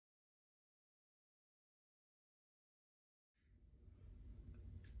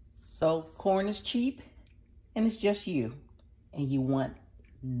So corn is cheap and it's just you. And you want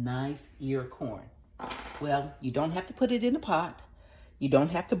nice ear corn. Well, you don't have to put it in a pot. You don't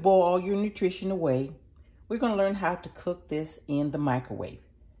have to boil all your nutrition away. We're going to learn how to cook this in the microwave.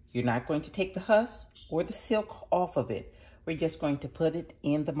 You're not going to take the husk or the silk off of it. We're just going to put it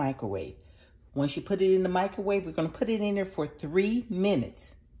in the microwave. Once you put it in the microwave, we're going to put it in there for 3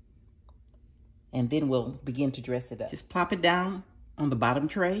 minutes. And then we'll begin to dress it up. Just plop it down on the bottom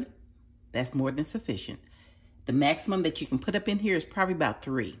tray. That's more than sufficient. The maximum that you can put up in here is probably about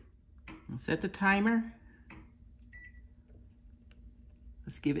 3. I'll set the timer.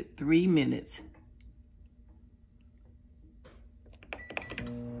 Let's give it 3 minutes.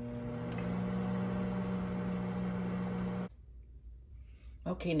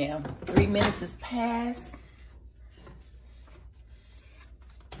 Okay, now 3 minutes has passed.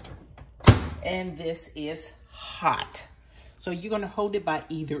 And this is hot. So you're going to hold it by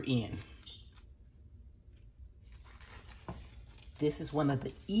either end. This is one of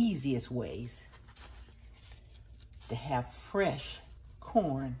the easiest ways to have fresh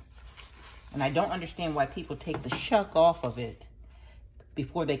corn. And I don't understand why people take the shuck off of it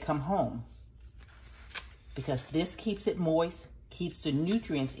before they come home. Because this keeps it moist, keeps the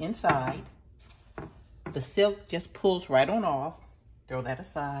nutrients inside. The silk just pulls right on off. Throw that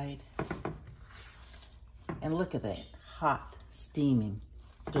aside. And look at that, hot, steaming,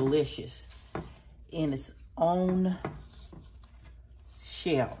 delicious, in its own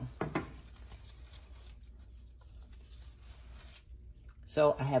shell.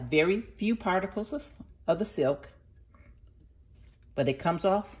 So I have very few particles of the silk, but it comes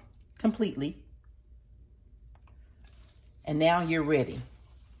off completely. And now you're ready.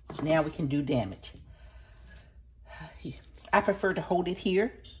 Now we can do damage. I prefer to hold it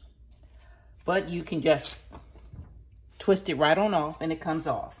here, but you can just twist it right on off and it comes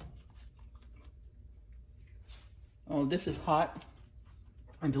off. Oh, this is hot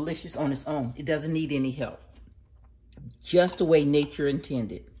and delicious on its own. It doesn't need any help. Just the way nature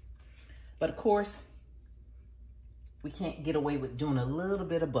intended. But of course, we can't get away with doing a little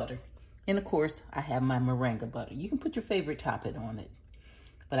bit of butter. And of course, I have my moringa butter. You can put your favorite topping on it.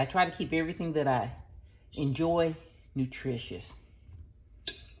 But I try to keep everything that I enjoy nutritious.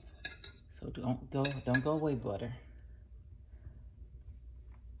 So don't go away, butter.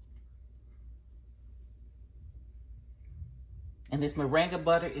 And this moringa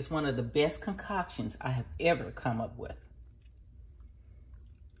butter is one of the best concoctions I have ever come up with.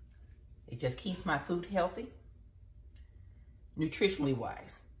 It just keeps my food healthy, nutritionally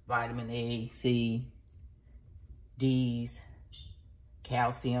wise. Vitamin A, C, D's,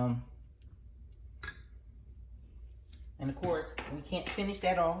 calcium. And of course, we can't finish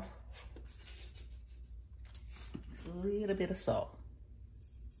that off. It's a little bit of salt.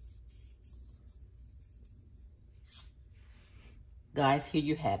 Guys, here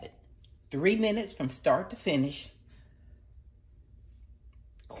you have it. 3 minutes from start to finish.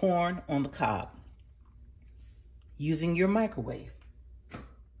 Corn on the cob. Using your microwave.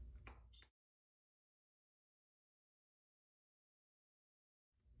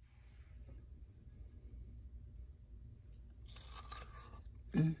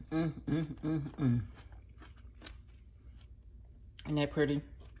 Isn't that pretty?